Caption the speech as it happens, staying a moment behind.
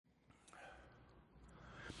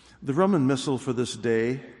The Roman Missal for this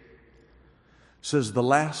day says the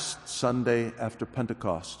last Sunday after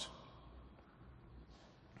Pentecost.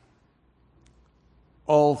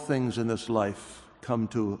 All things in this life come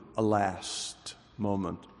to a last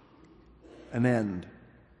moment, an end.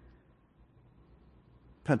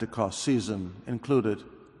 Pentecost season included.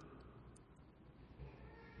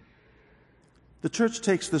 The Church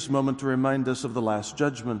takes this moment to remind us of the Last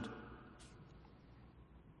Judgment,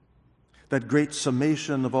 that great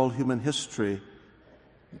summation of all human history,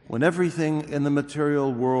 when everything in the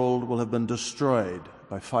material world will have been destroyed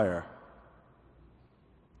by fire.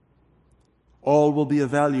 All will be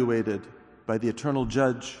evaluated by the eternal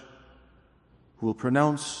Judge, who will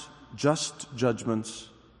pronounce just judgments,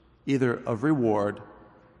 either of reward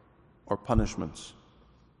or punishments.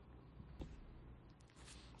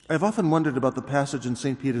 I've often wondered about the passage in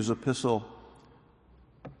St. Peter's epistle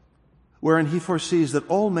wherein he foresees that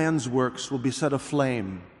all man's works will be set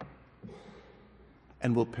aflame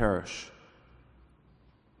and will perish.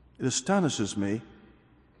 It astonishes me,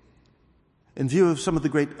 in view of some of the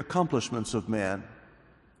great accomplishments of man,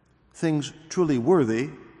 things truly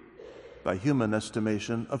worthy, by human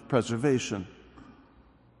estimation, of preservation.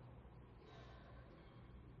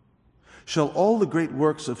 Shall all the great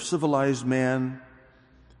works of civilized man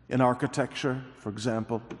in architecture, for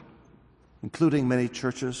example, including many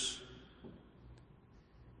churches,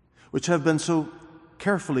 which have been so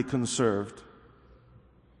carefully conserved,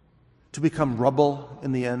 to become rubble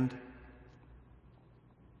in the end?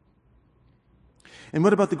 And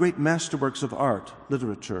what about the great masterworks of art,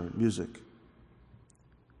 literature, music?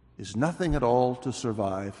 Is nothing at all to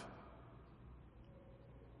survive?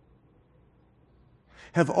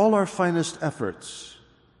 Have all our finest efforts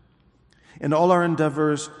and all our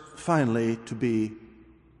endeavors finally to be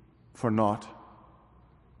for naught?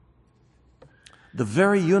 The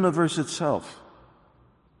very universe itself,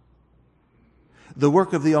 the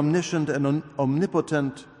work of the omniscient and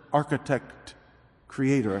omnipotent architect,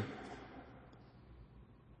 creator,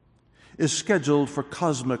 is scheduled for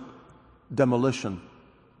cosmic demolition,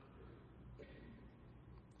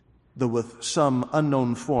 though with some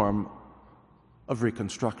unknown form of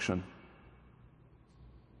reconstruction.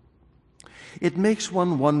 It makes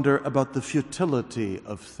one wonder about the futility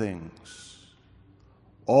of things.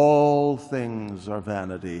 All things are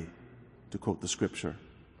vanity, to quote the Scripture.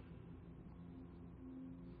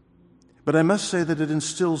 But I must say that it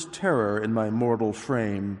instills terror in my mortal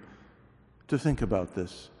frame to think about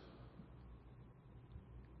this.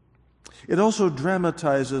 It also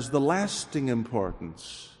dramatizes the lasting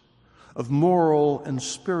importance of moral and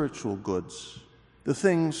spiritual goods, the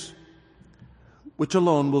things which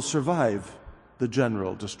alone will survive the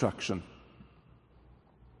general destruction.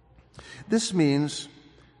 This means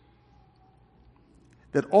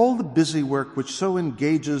that all the busy work which so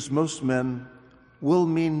engages most men will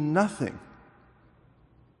mean nothing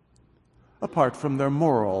apart from their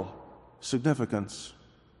moral significance.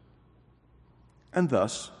 And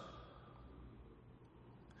thus,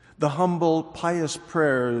 the humble, pious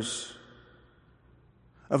prayers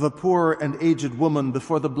of a poor and aged woman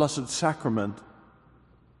before the Blessed Sacrament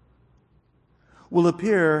will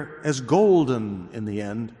appear as golden in the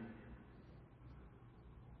end,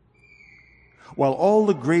 while all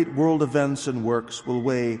the great world events and works will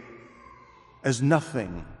weigh as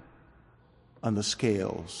nothing on the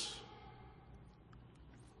scales.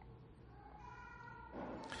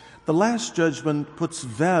 The Last Judgment puts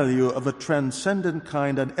value of a transcendent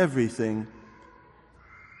kind on everything,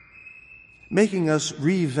 making us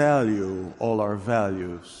revalue all our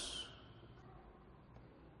values.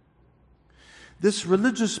 This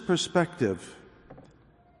religious perspective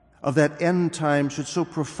of that end time should so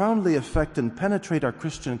profoundly affect and penetrate our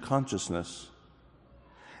Christian consciousness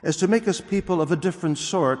as to make us people of a different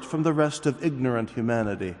sort from the rest of ignorant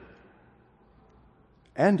humanity.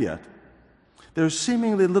 And yet, there's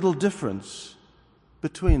seemingly little difference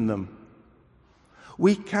between them.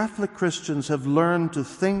 We Catholic Christians have learned to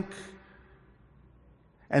think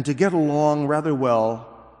and to get along rather well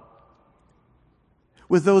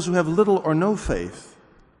with those who have little or no faith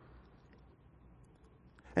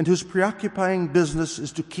and whose preoccupying business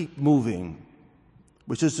is to keep moving,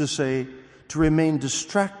 which is to say, to remain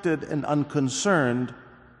distracted and unconcerned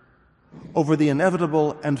over the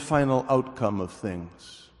inevitable and final outcome of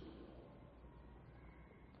things.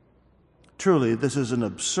 Truly, this is an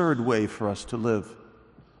absurd way for us to live.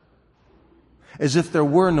 As if there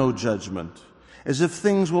were no judgment, as if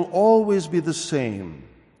things will always be the same,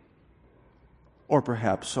 or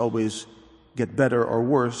perhaps always get better or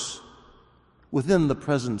worse within the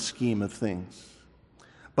present scheme of things,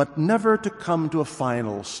 but never to come to a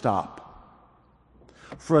final stop.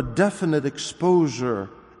 for a definite exposure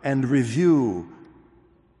and review,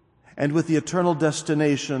 and with the eternal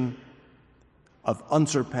destination of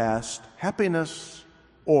unsurpassed happiness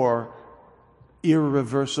or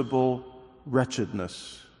irreversible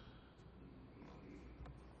wretchedness.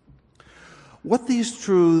 What these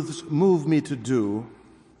truths move me to do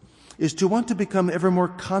is to want to become ever more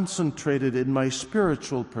concentrated in my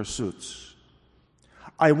spiritual pursuits.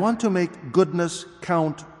 I want to make goodness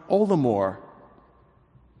count all the more,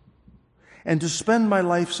 and to spend my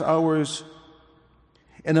life's hours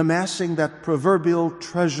in amassing that proverbial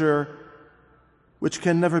treasure which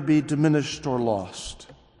can never be diminished or lost.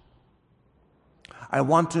 I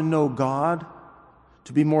want to know God,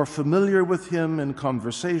 to be more familiar with Him in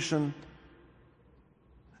conversation,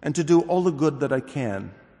 and to do all the good that I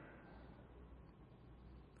can.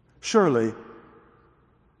 Surely,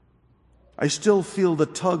 I still feel the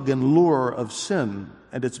tug and lure of sin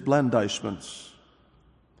and its blandishments.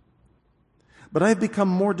 But I have become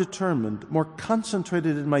more determined, more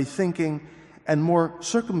concentrated in my thinking, and more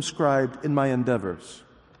circumscribed in my endeavors.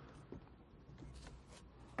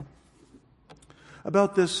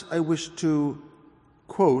 About this, I wish to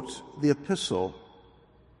quote the epistle,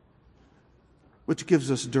 which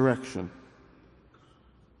gives us direction.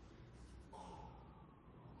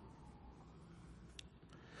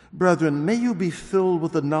 Brethren, may you be filled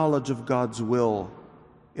with the knowledge of God's will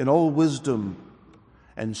in all wisdom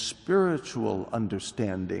and spiritual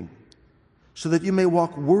understanding, so that you may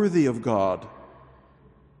walk worthy of God,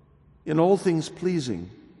 in all things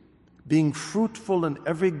pleasing, being fruitful in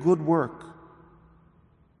every good work,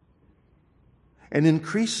 and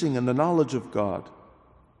increasing in the knowledge of God,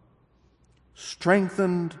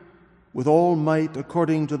 strengthened with all might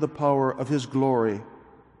according to the power of His glory,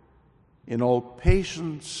 in all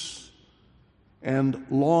patience and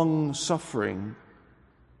long-suffering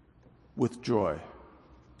with joy.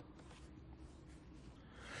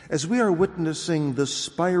 As we are witnessing the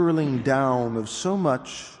spiraling down of so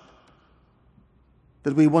much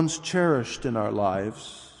that we once cherished in our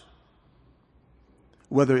lives,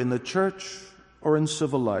 whether in the church or in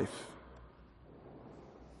civil life,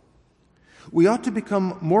 we ought to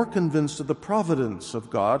become more convinced of the providence of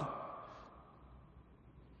God,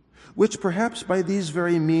 which perhaps by these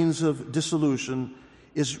very means of dissolution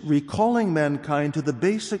is recalling mankind to the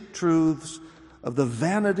basic truths of the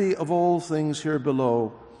vanity of all things here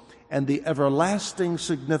below and the everlasting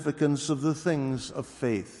significance of the things of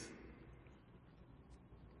faith.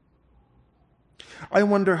 I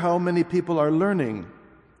wonder how many people are learning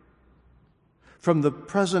from the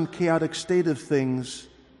present chaotic state of things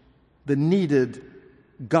the needed,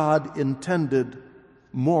 God-intended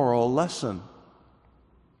moral lesson.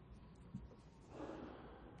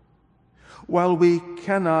 While we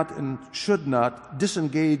cannot and should not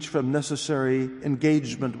disengage from necessary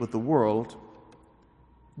engagement with the world,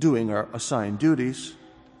 doing our assigned duties,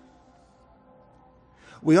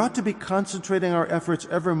 we ought to be concentrating our efforts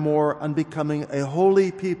ever more on becoming a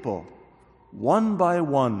holy people, one by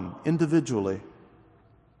one, individually,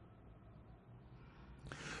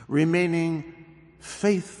 remaining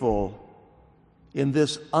faithful in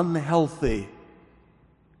this unhealthy,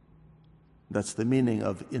 that's the meaning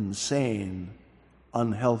of insane,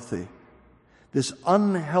 unhealthy, this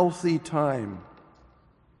unhealthy time,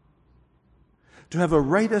 to have a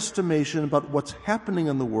right estimation about what's happening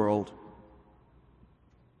in the world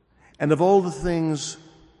and of all the things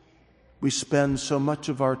we spend so much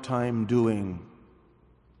of our time doing.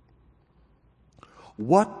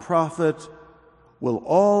 What profit will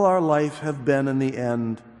all our life have been in the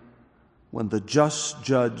end when the just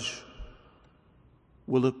judge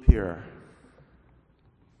will appear?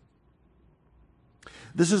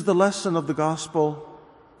 This is the lesson of the gospel,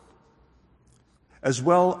 as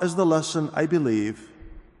well as the lesson, I believe,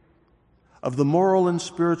 of the moral and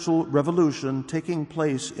spiritual revolution taking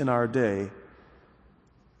place in our day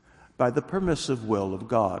by the permissive will of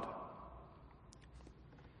God.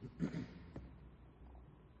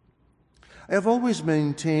 I have always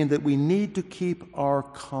maintained that we need to keep our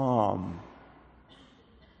calm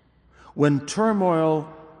when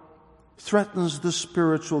turmoil threatens the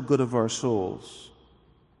spiritual good of our souls.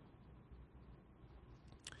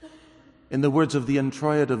 In the words of the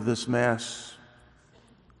introit of this Mass,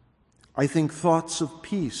 I think thoughts of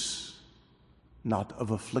peace, not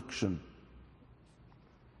of affliction.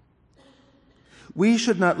 We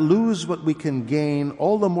should not lose what we can gain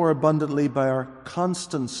all the more abundantly by our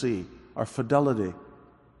constancy, our fidelity.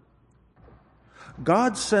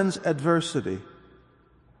 God sends adversity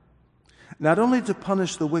not only to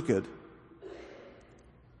punish the wicked,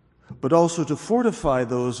 but also to fortify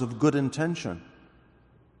those of good intention.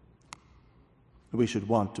 We should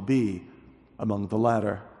want to be among the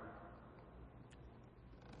latter.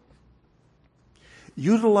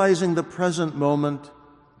 Utilizing the present moment,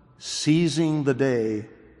 seizing the day,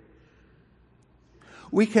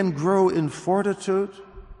 we can grow in fortitude,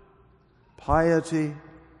 piety,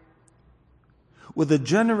 with a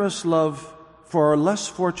generous love for our less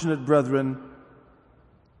fortunate brethren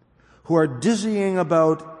who are dizzying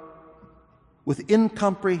about with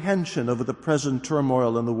incomprehension over the present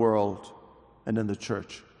turmoil in the world and in the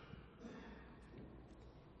church.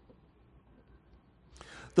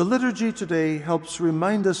 The liturgy today helps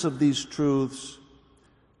remind us of these truths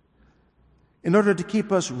in order to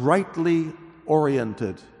keep us rightly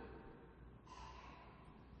oriented.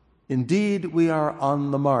 Indeed, we are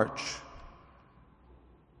on the march,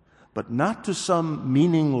 but not to some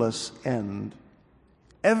meaningless end.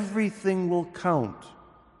 Everything will count.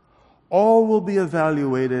 All will be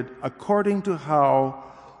evaluated according to how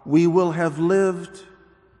we will have lived,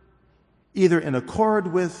 either in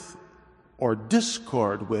accord with or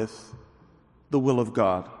discord with the will of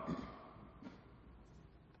God.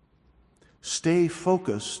 Stay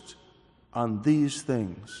focused on these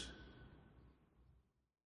things.